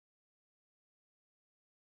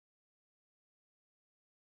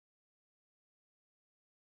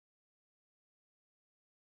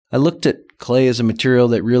I looked at clay as a material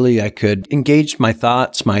that really I could engage my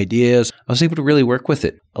thoughts, my ideas. I was able to really work with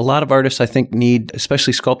it. A lot of artists, I think, need,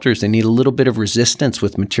 especially sculptors, they need a little bit of resistance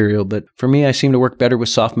with material. But for me, I seem to work better with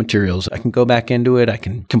soft materials. I can go back into it. I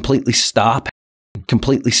can completely stop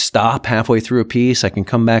halfway through a piece. I can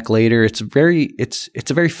come back later. It's a very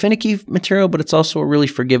finicky material, but it's also a really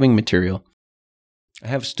forgiving material. I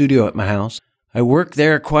have a studio at my house. I work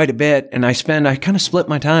there quite a bit, and I kind of split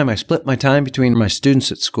my time. I split my time between my students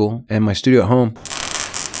at school and my studio at home.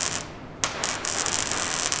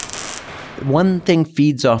 One thing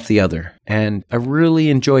feeds off the other, and I really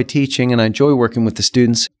enjoy teaching, and I enjoy working with the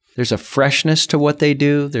students. There's a freshness to what they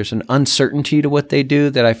do. There's an uncertainty to what they do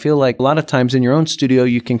that I feel like a lot of times in your own studio,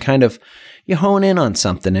 you can you hone in on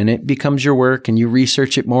something and it becomes your work and you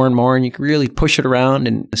research it more and more and you can really push it around,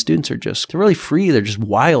 and the students they're really free. They're just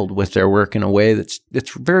wild with their work in a way that's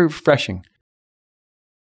very refreshing.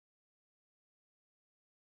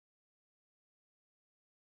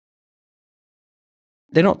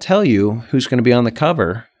 They don't tell you who's going to be on the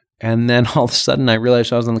cover. And then all of a sudden I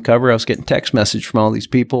realized I was on the cover. I was getting text message from all these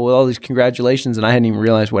people with all these congratulations, and I hadn't even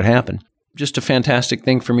realized what happened. Just a fantastic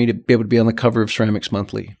thing for me to be able to be on the cover of Ceramics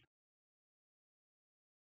Monthly.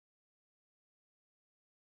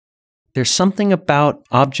 There's something about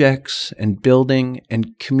objects and building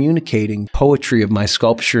and communicating poetry of my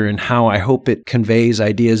sculpture and how I hope it conveys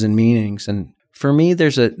ideas and meanings. And for me,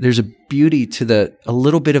 there's a beauty to a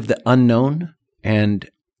little bit of the unknown and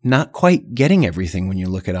not quite getting everything when you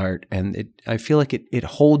look at art. And I feel like it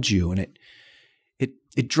holds you and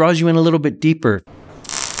it draws you in a little bit deeper.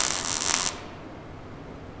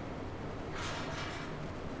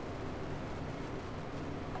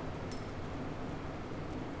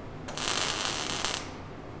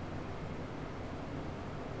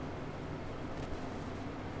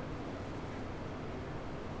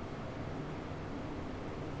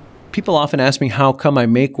 People often ask me, how come I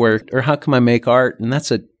make work or how come I make art? And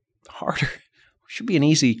that's should be an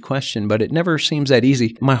easy question, but it never seems that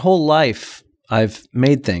easy. My whole life, I've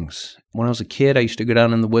made things. When I was a kid, I used to go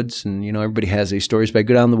down in the woods and, everybody has these stories, but I'd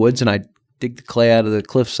go down in the woods and I'd dig the clay out of the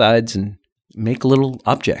cliff sides and make little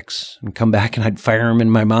objects and come back and I'd fire them in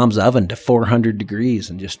my mom's oven to 400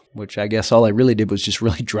 degrees which I guess all I really did was just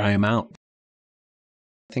really dry them out.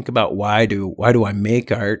 Think about why do I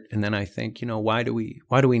make art, and then I think, why do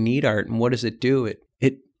we need art, and what does it do?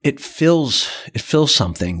 It fills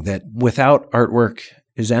something that without artwork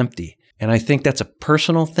is empty, and I think that's a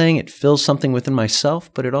personal thing. It fills something within myself,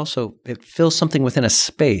 but it fills something within a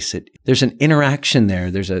space. There's an interaction there.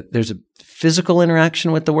 There's a physical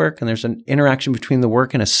interaction with the work, and there's an interaction between the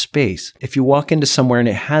work and a space. If you walk into somewhere and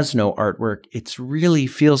it has no artwork, it really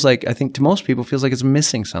feels like, I think to most people, feels like it's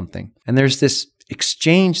missing something. And there's this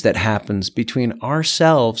exchange that happens between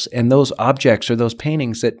ourselves and those objects or those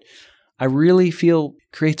paintings that I really feel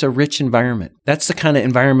creates a rich environment. That's the kind of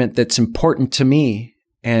environment that's important to me,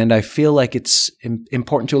 and I feel like it's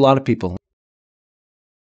important to a lot of people.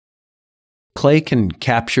 Clay can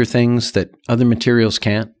capture things that other materials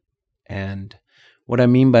can't, and what I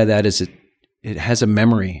mean by that is it has a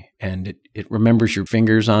memory, and it remembers your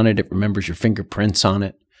fingers on it, it remembers your fingerprints on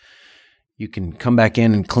it. You can come back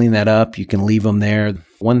in and clean that up. You can leave them there.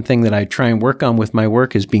 One thing that I try and work on with my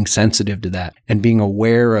work is being sensitive to that and being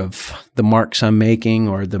aware of the marks I'm making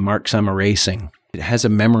or the marks I'm erasing. It has a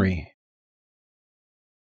memory,